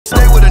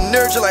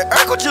nerd just like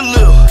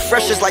ErkoJaleel.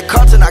 Fresh is like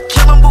content, I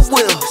kill him with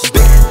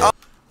will.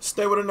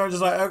 Stay with a nerd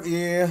just like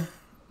yeah.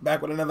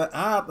 Back with another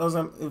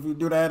if you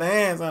do that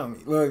hands on me.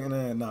 Look at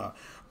that, nah.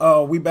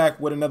 We back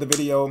with another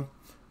video.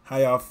 How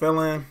y'all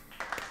feeling?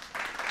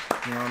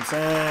 You know what I'm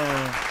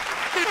saying?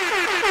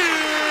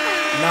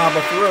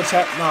 But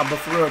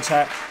for real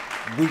chat,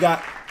 we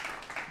got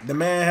the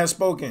man has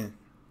spoken.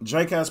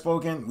 Drake has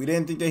spoken. We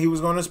didn't think that he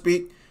was gonna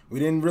speak. We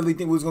didn't really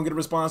think we was gonna get a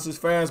response this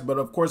fast, but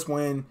of course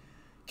when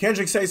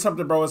Kendrick says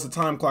something, bro, it's a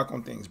time clock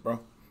on things,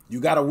 bro.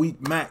 You got a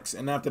week max,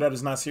 and after that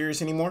it's not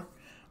serious anymore.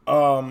 We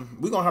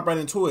gonna hop right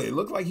into it. It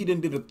looked like he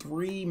did a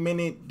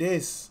 3-minute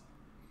diss.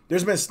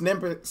 There's been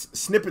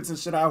snippets and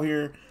shit out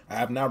here. I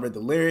have not read the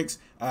lyrics.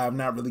 I have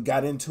not really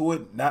got into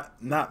it.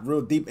 Not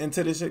real deep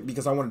into this shit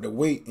because I wanted to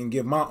wait and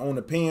give my own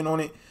opinion on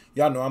it.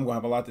 Y'all know I'm gonna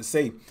have a lot to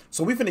say.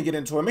 So we finna get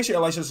into it. Make sure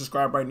y'all like, share,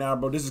 subscribe right now,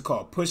 bro. This is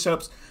called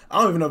Push-Ups. I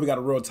don't even know if we got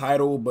a real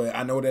title, but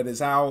I know that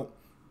it's out.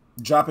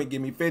 Drop it,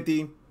 give me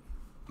 50.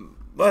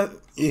 But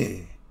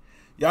yeah.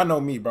 Y'all know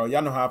me, bro.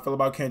 Y'all know how I feel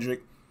about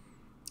Kendrick.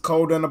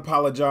 Cole done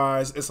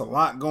apologize. It's a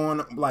lot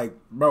going, like,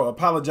 bro,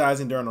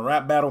 apologizing during a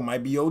rap battle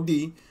might be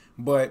OD,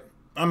 but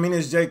I mean,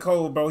 it's J.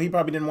 Cole, bro. He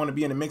probably didn't want to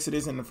be in the mix of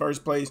this in the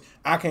first place.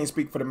 I can't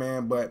speak for the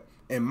man, but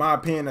in my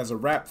opinion, as a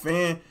rap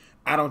fan,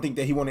 I don't think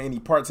that he wanted any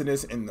parts of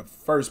this in the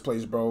first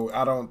place, bro.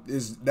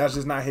 That's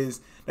just not his.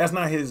 That's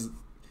not his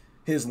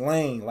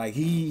lane. Like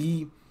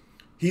he's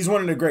one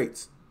of the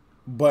greats,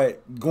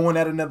 but going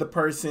at another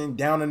person,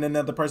 down on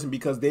another person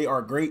because they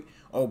are great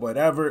or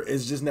whatever,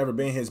 it's just never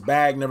been his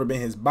bag, never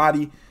been his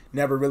body,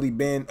 never really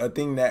been a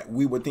thing that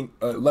we would think,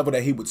 a level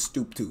that he would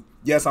stoop to.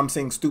 Yes, I'm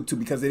saying stoop to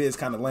because it is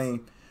kind of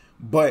lame,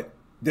 but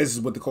this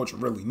is what the culture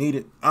really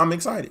needed. I'm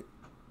excited.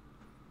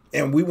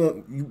 And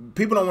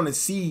people don't want to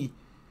see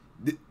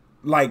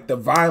like the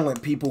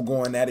violent people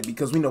going at it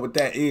because we know what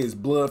that is,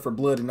 blood for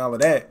blood and all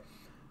of that.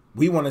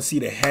 We want to see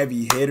the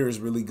heavy hitters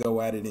really go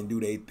at it and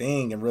do their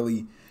thing and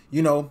really,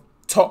 you know,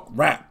 talk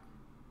rap,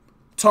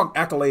 talk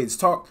accolades,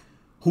 talk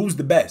who's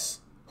the best,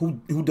 who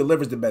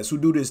delivers the best, who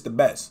do this the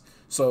best.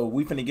 So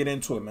we finna get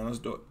into it, man. Let's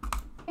do it.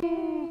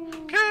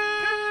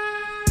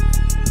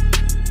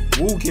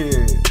 Woo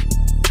Kid.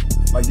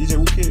 Like DJ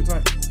Woo Kid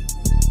type.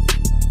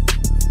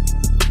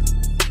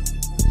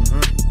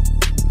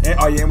 And,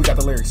 oh yeah, and we got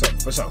the lyrics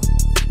up, for sure.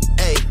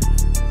 Hey,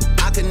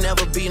 I could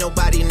never be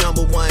nobody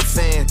 #1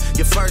 fan.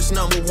 Your first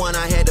 #1,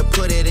 I had to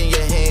put it in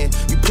your hand.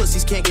 You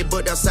pussies can't get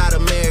booked outside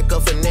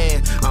America for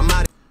nan. I'm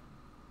out.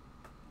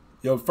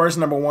 Yo, first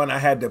 #1, I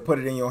had to put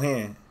it in your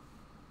hand.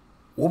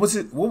 What was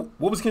it? What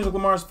was Kendrick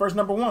Lamar's first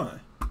 #1?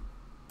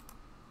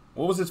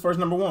 What was his first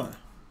 #1?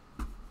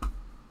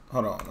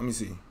 Hold on, let me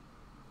see.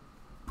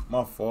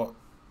 My fault.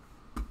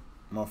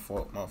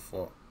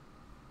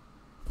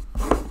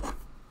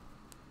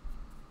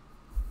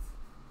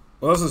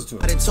 What else is to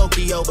it? In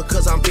Tokyo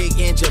because I'm big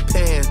in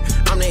Japan.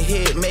 I'm the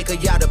hit maker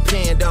y'all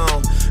depend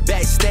on.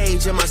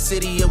 Backstage in my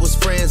city, it was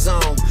friend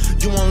zone.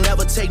 You won't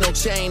never take no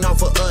chain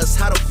off of us.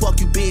 How the fuck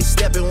you big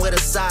stepping with a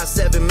size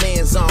 7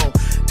 man zone?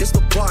 This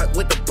the part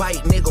with the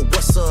bite, nigga,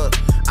 what's up?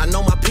 I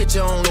know my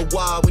picture on the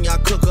wall when y'all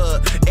cook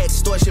up.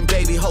 Extortion,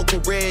 baby, whole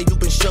career you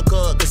been shook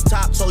up. Cause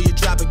Top told you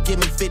drop it, give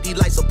me 50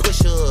 like some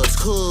push-ups.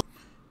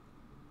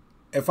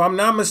 If I'm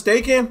not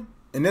mistaken,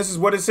 and this is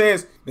what it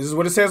says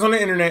on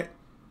the internet.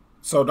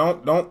 So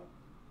don't.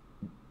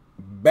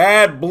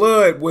 Bad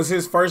Blood was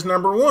his first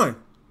 #1.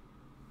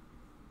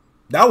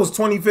 That was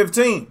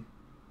 2015.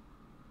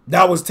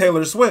 That was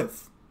Taylor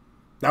Swift.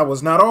 That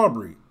was not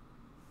Aubrey.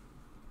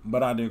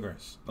 But I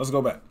digress. Let's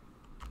go back.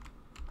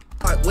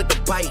 With the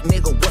bite,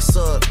 nigga, what's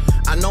up?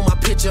 I know my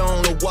picture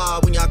on the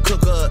wall when y'all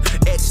cook up.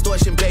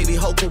 Extortion, baby,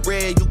 whole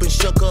career you been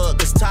shook up.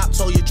 Cause Top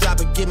told you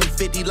drop it, give me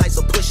 50 like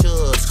some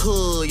push-ups.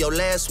 Hood, your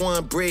last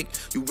one brick,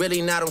 you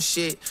really not on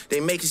shit. They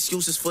make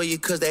excuses for you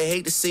cause they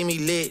hate to see me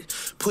lit.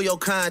 Pull your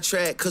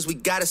contract cause we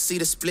gotta see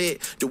the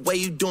split. The way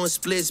you doing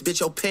splits,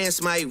 bitch, your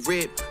pants might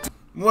rip.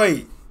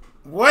 Wait.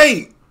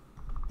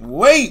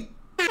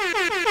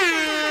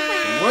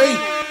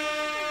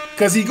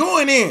 Cause he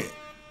going in.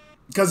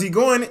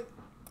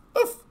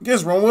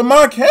 What's wrong with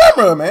my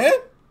camera, man?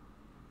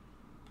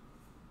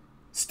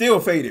 Still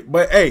faded.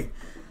 But hey,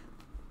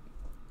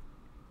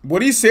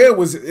 what he said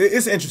was,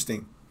 it's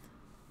interesting.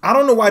 I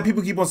don't know why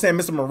people keep on saying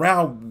Mr.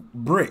 Morale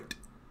bricked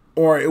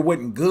or it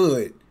wasn't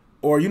good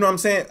or, you know what I'm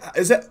saying?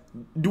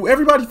 Do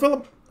everybody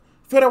feel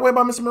that way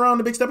about Mr. Morale and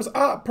the Big Steppers?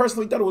 I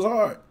personally thought it was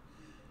hard.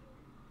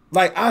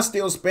 Like, I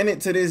still spin it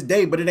to this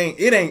day, but it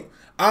ain't.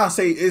 I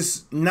say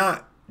it's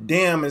not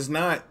Damn, it's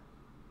not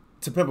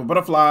To Pimp a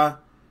Butterfly.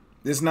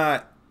 It's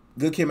not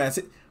Good Kid, Mad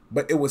City,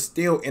 but it was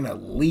still an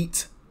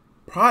elite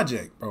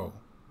project, bro.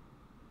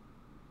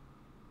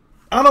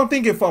 I don't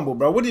think it fumbled,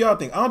 bro. What do y'all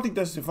think? I don't think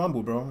that's a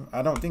fumble, bro.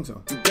 I don't think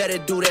so. You better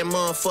do that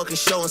motherfucking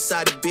show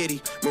inside the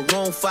biddy.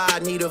 Maroon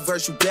 5 need a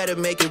verse, you better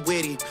make it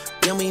witty.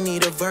 Then we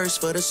need a verse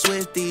for the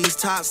Swifties.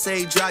 Top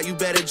say drop, you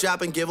better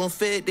drop and give them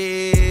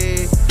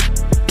 50.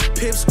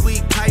 Pip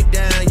squeak, pipe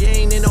down, you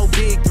ain't in no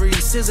big three.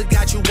 SZA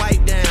got you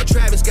wiped down,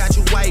 Travis got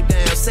you wiped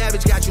down,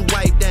 Savage got you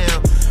wiped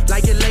down.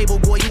 Like your label,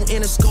 boy, you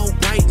in a scope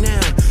right now.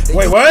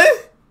 Wait,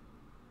 what?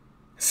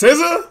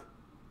 SZA?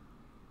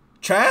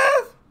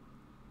 Trav?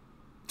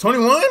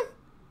 21?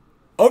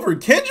 Over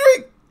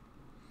Kendrick?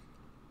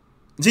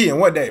 G, in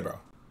what day, bro?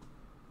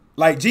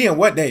 Like, G, in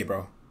what day,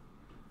 bro?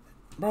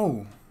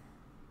 Bro.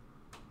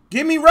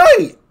 Get me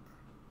right.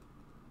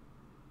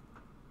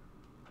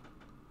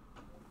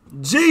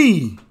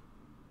 G.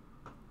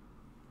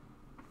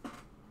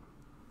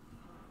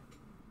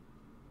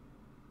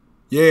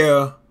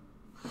 Yeah.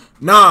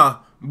 Nah,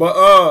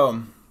 but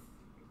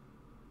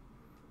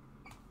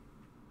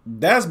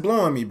that's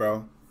blowing me,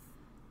 bro.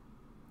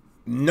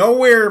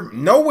 Nowhere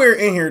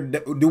in here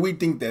do we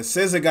think that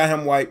SZA got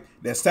him wiped,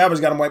 that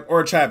Savage got him wiped,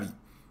 or Travi.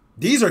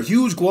 These are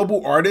huge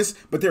global artists,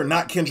 but they're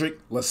not Kendrick.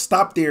 Let's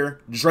stop there.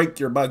 Drake,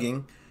 you're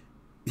bugging.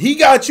 He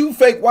got you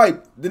fake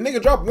wiped. The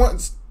nigga dropped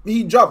once.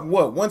 He dropped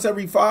what? Once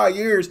every 5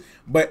 years,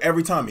 but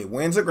every time it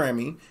wins a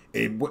Grammy,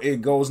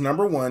 it goes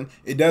 #1.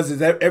 It does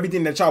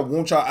everything that y'all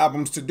want y'all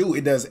albums to do.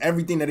 It does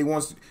everything that he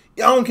wants to.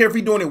 I don't care if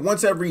he's doing it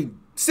once every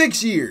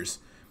 6 years.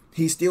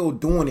 He's still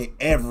doing it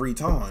every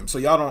time. So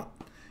y'all don't.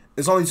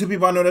 There's only 2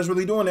 people I know that's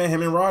really doing that.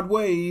 Him and Rod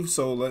Wave.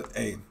 So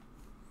hey,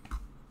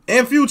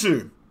 and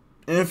Future,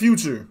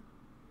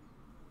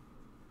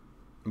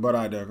 But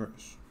I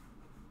digress.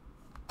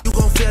 You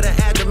gon' feel the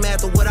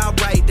aftermath of what I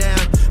write down.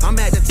 I'm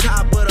at the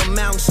top of the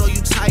mountain, so you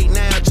tight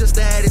now. Just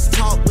to have this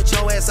talk with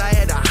your ass, I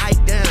had to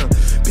hike down.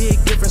 Big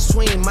difference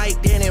between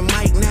Mike then and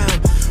Mike now.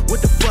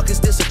 What the fuck is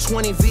this, a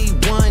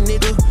 20v1,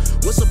 nigga?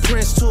 What's a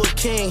prince to a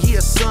king? He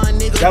a son,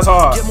 nigga. That's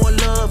hard. Get more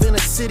love in the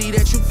city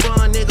that you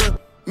from, nigga.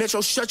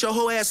 Metro, shut your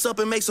whole ass up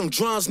and make some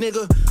drums,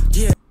 nigga.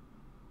 Yeah.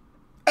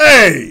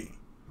 Hey.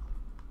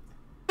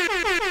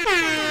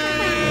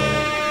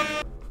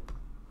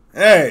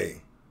 Hey.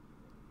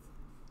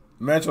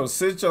 Metro,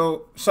 shut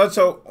your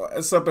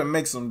ass up and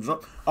make some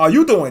drum. Are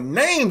you doing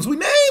names? We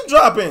name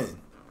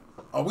dropping.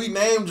 Are we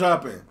name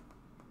dropping?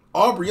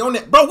 Aubrey on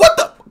that. Bro, what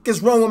the fuck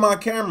is wrong with my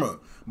camera?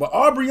 But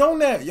Aubrey on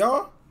that,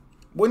 y'all.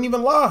 Wouldn't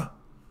even lie.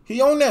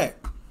 He on that.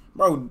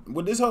 Bro,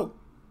 would this help?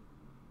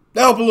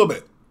 That help a little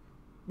bit.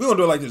 We're going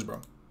to do it like this,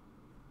 bro.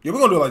 Yeah, we're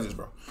going to do it like this,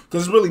 bro.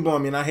 Because it's really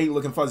blowing me and I hate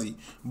looking fuzzy.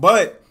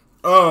 But,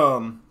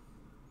 nah,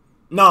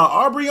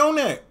 Aubrey on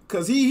that.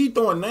 Because he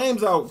throwing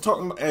names out,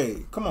 talking about,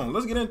 hey, come on,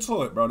 let's get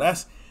into it, bro.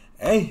 That's,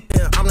 hey.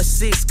 Yeah, I'm the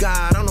 6th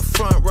guy, I'm the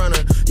front runner.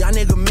 Y'all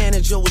nigga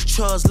manager was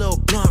Charles' little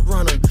blunt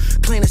runner.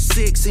 Claim the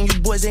 6 and you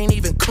boys ain't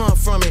even come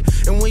from it.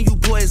 And when you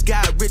boys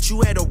got rich,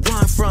 you had to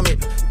run from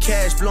it.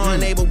 Cash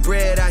blowing, able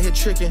bread out here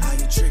tricking.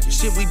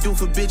 Shit we do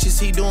for bitches,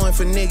 he doing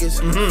for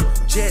niggas.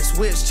 Jets,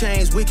 whips,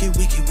 chains, wicked.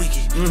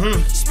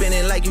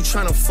 Spinning like you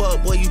tryna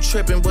fuck, boy, you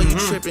tripping,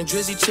 tripping.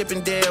 Drizzy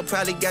Chippendale,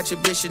 probably got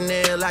your bitch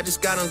Chanel. I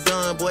just got them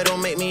done, boy,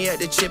 don't make me at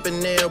the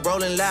Chippendale.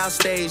 Rolling loud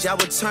stage, I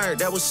would turn,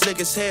 that was slick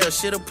as hell.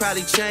 Shit'll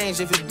probably change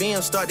if it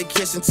BM start to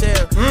kiss and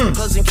tell.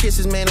 Hugs and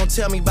kisses, man, don't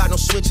tell me about no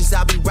switches.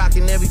 I be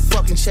rocking every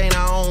fucking chain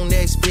I own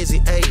next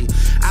visit, ayy.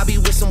 I be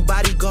with some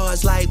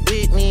bodyguards like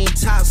Whitney.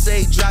 Top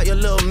say, drop your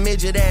little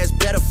midget ass,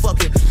 better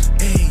fucking,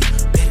 ayy,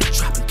 better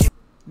drop and get.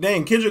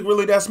 Dang, Kendrick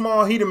really that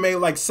small? He done made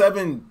like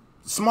 7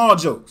 small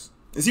jokes.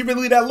 Is he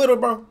really that little,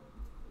 bro?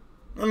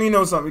 Let me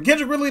know something.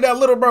 Kendrick really that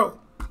little, bro?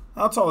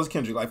 How tall is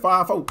Kendrick? Like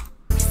 5'4"?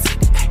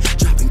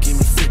 Drop and give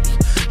me 50.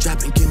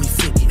 Drop and give me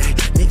 50. Ay,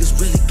 niggas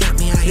really got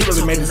me out here. He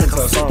really made this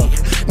into a song.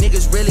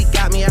 Niggas really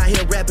got me out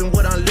here rapping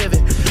what I'm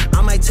living.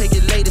 I might take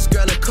your latest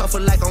girl and cuff her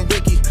like I'm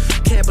Ricky.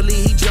 Can't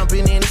believe he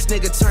jumping in, this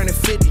nigga turning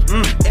 50.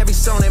 Every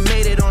song that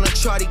made it on a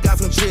chart he got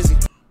from Drizzy.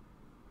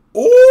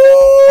 Ooh,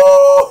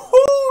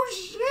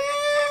 sheesh.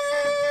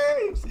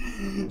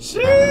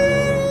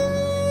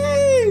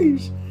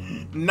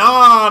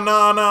 Nah.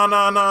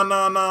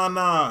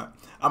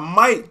 I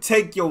might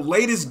take your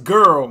latest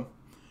girl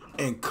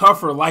and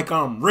cuff her like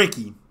I'm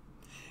Ricky.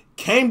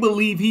 Can't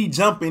believe he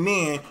jumping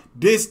in,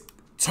 this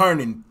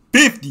turning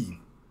 50.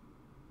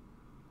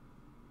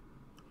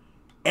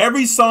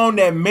 Every song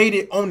that made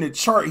it on the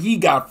chart he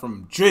got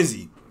from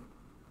Drizzy.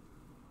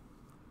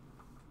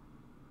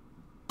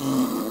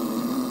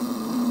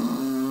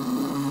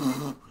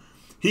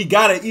 He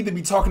gotta either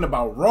be talking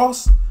about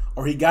Ross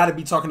or he gotta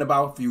be talking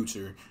about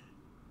Future.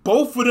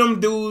 Both of them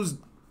dudes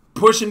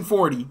pushing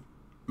 40.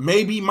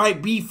 Maybe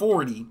might be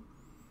 40.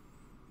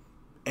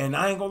 And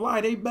I ain't gonna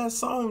lie, they best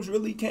songs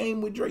really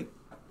came with Drake.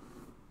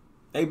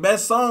 They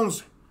best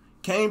songs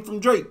came from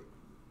Drake.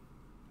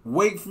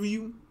 Wait For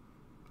You,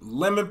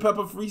 Lemon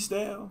Pepper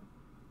Freestyle.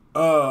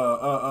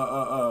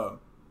 But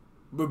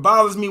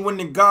bothers me when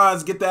the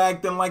gods get to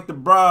acting like the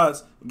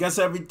brides. Guess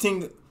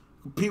everything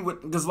compete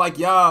with, cause like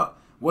y'all,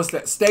 what's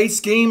that? Stay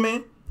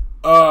Scheming.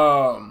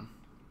 Bro,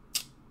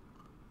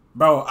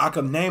 I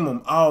could name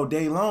them all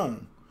day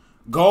long.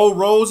 Gold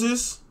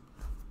Roses.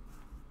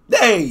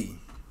 Hey.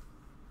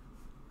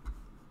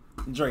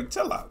 Drake,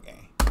 chill out,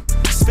 gang.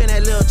 Spend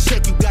that little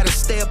check, you gotta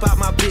stay up out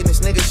my business,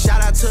 nigga.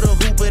 Shout out to the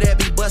hooper that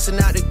be busting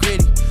out the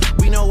gritty.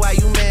 We know why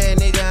you mad,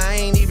 nigga. I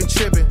ain't even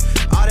tripping.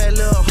 All that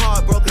little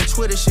heartbroken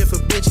Twitter shit for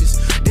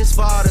bitches. This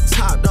far the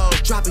top dog,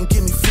 drop and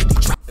give me 50.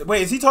 Drop.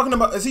 Wait, is he talking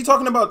about Ja? Is he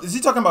talking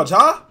about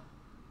Ja?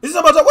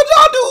 What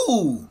y'all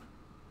do?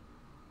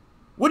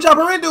 What Ja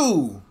Morant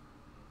do?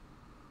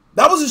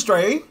 That was a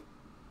stray.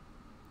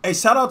 Hey,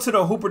 shout out to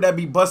the hooper that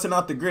be busting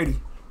out the gritty.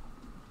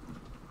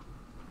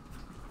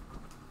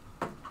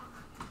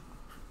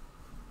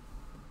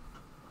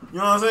 You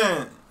know what I'm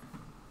saying?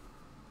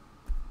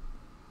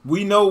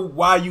 We know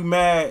why you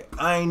mad.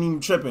 I ain't even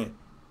tripping.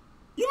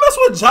 You mess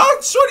with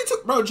Jock? Shorty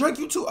too, bro. Drake,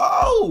 you too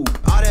old.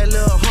 All that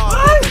little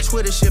hard and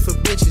Twitter shit for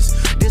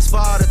bitches. This for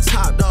all the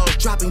top dogs.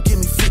 Drop and give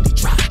me 50.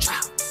 Drop.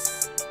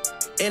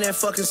 And that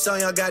fucking song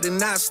y'all got to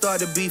not start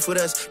the beef with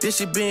us. This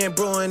shit been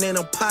brewing in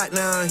a pot,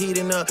 now I'm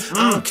heating up.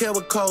 I don't care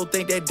what Cole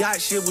think, that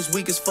dot shit was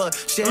weak as fuck.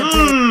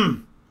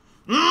 Champagne.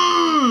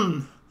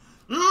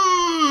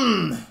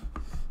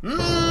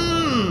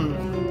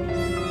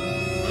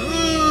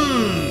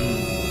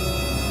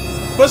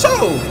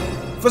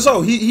 For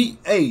sure.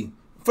 Hey.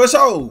 For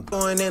sure.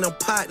 Going in a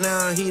pot,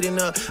 now I'm heating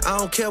up. I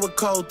don't care what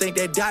Cole think,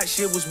 that dot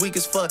shit was weak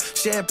as fuck.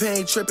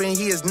 Champagne tripping,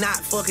 he is not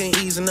fucking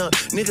easing up.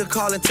 Nigga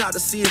calling top to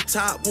see if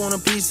top want a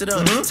piece of it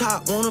up.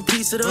 Top want a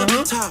piece of it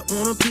up. Top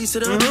want a piece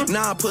of it up.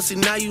 Nah, pussy,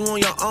 now you on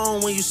your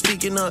own when you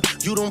speaking up.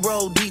 You don't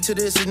roll deep to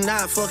this, you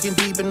not fucking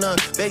deep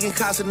enough. Begging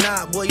Casa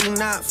not, boy, you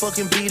not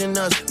fucking beating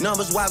us.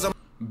 Numbers wise, I'm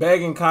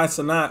begging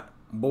Casa not,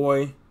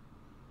 boy,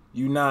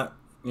 you not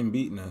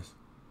beating us.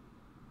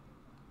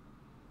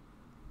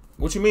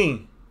 What you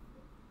mean?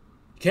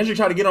 Kendrick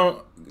try to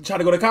go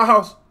to Kyle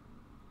house.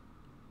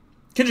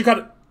 Kendrick try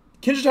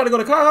to go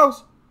to Kyle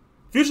house.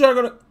 Future try to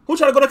go to, who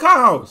tried to go to Kyle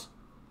house?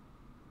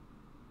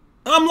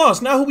 I'm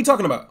lost. Now who we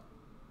talking about?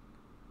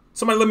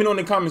 Somebody let me know in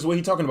the comments what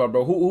he talking about,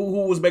 bro.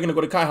 Who was begging to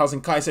go to Kyle house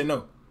and Kai said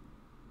no?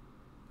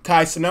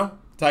 Kai said no?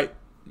 Type.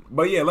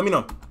 But yeah, let me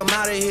know. I'm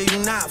out of here,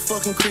 you not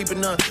fucking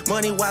creeping up.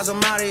 Money wise,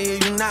 I'm out of here,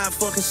 you not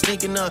fucking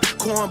sneaking up.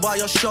 Cornball,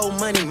 your show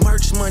money,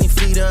 merch money,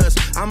 feed us.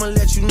 I'ma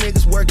let you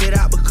niggas work it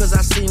out because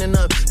I seen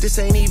enough. This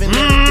ain't even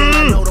everything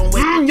I know, don't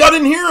wait. Y'all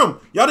didn't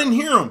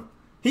hear him.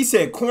 He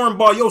said,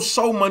 cornball, your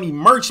show money,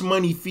 merch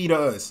money, feed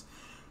us.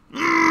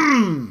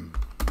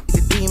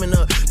 The demon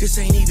up. This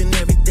ain't even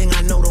everything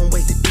I know, don't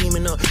wait the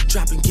demon up.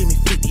 Drop and give me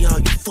 50, all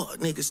you fuck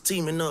niggas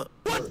teaming up.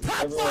 What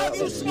platform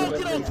you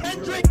smoking on,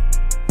 Kendrick?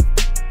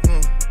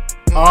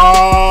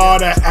 Oh,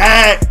 the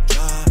act.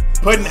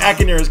 Putting act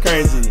in there is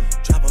crazy.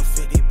 Drop a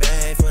 50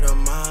 bag for the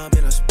mob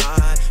in a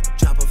spot.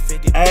 Drop a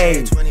 50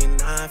 bag,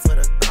 29 for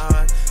the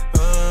thought.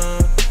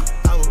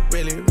 I would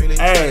really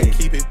try to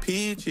keep it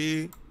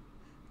PG.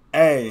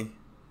 Hey,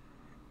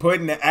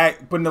 putting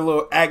the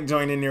little act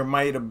joint in there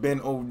might have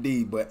been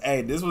OD, but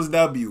hey, this was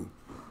W.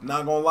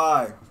 Not gonna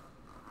lie.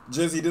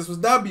 Jizzy, this was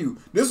W.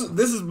 This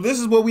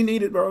is what we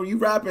needed, bro. You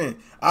rapping.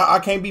 I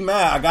can't be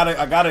mad. I gotta,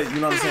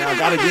 you know what I'm saying? I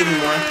gotta give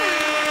him one.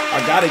 I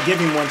gotta give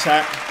him one,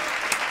 chat.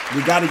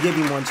 We gotta give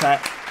him one,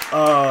 chat.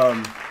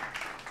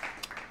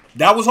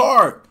 That was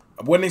hard.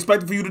 I wasn't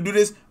expecting for you to do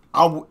this.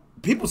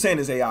 People saying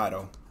it's AI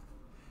though.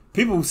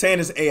 People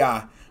saying it's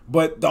AI.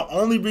 But the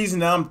only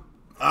reason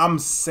I'm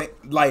saying,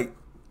 like,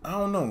 I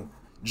don't know.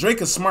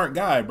 Drake a smart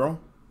guy, bro.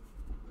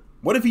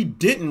 What if he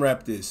didn't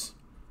rap this?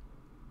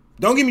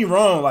 Don't get me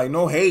wrong, like,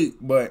 no hate,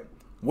 but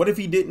what if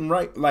he didn't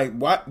write? Like,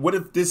 what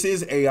if this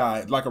is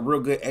AI, like a real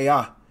good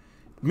AI?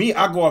 Me,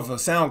 I go off of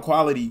sound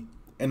quality.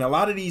 And a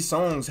lot of these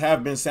songs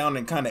have been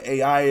sounding kind of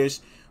AI-ish.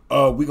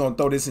 We gonna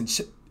throw this in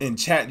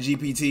Chat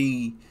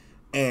GPT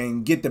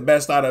and get the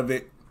best out of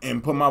it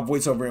and put my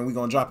voice over it and we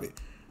gonna drop it.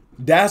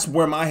 That's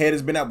where my head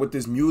has been at with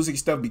this music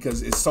stuff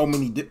because it's so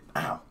many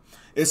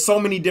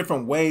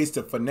different ways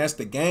to finesse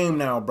the game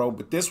now, bro.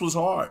 But this was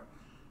hard.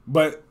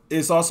 But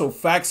it's also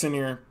facts in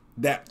there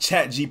that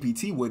Chat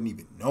GPT wouldn't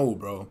even know,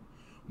 bro.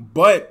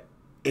 But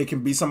it can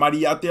be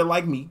somebody out there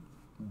like me,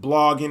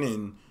 blogging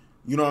and,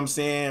 you know what I'm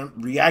saying,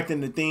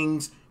 reacting to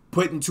things,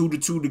 putting 2 to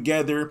 2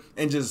 together,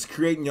 and just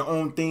creating your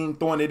own thing,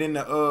 throwing it in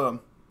the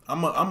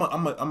I'm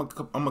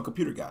a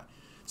computer guy,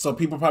 so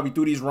people probably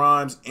threw these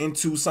rhymes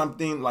into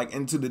something, like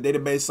into the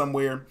database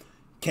somewhere,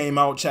 came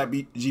out Chat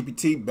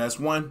GPT,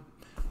 best one.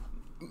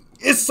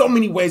 It's so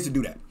many ways to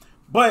do that,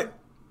 but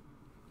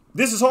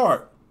this is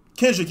hard.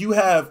 Kendrick, you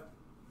have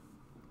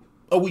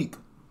a week.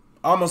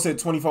 I almost said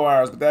 24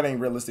 hours, but that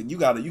ain't realistic. You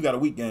got a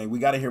week, gang. We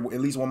got to hear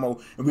at least one more.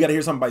 And we got to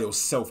hear something by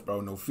yourself,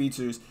 bro. No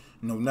features,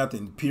 no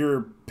nothing.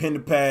 Pure pen to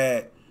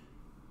pad,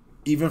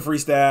 even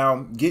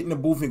freestyle. Get in the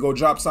booth and go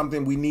drop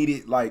something. We need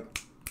it. Like,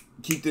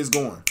 keep this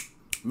going.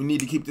 We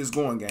need to keep this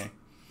going, gang.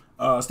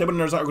 Stay with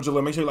the nerds,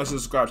 ErkoJaleel. Make sure you like and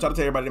subscribe. Shout out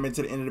to everybody that made it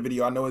to the end of the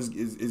video. I know it's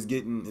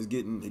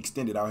getting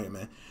extended out here,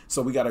 man.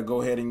 So we got to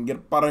go ahead and get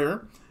up out of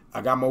here. I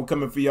got more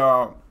coming for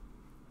y'all.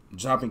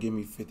 Drop and give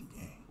me 50,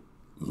 gang.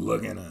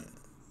 Looking at it.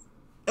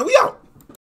 And we out.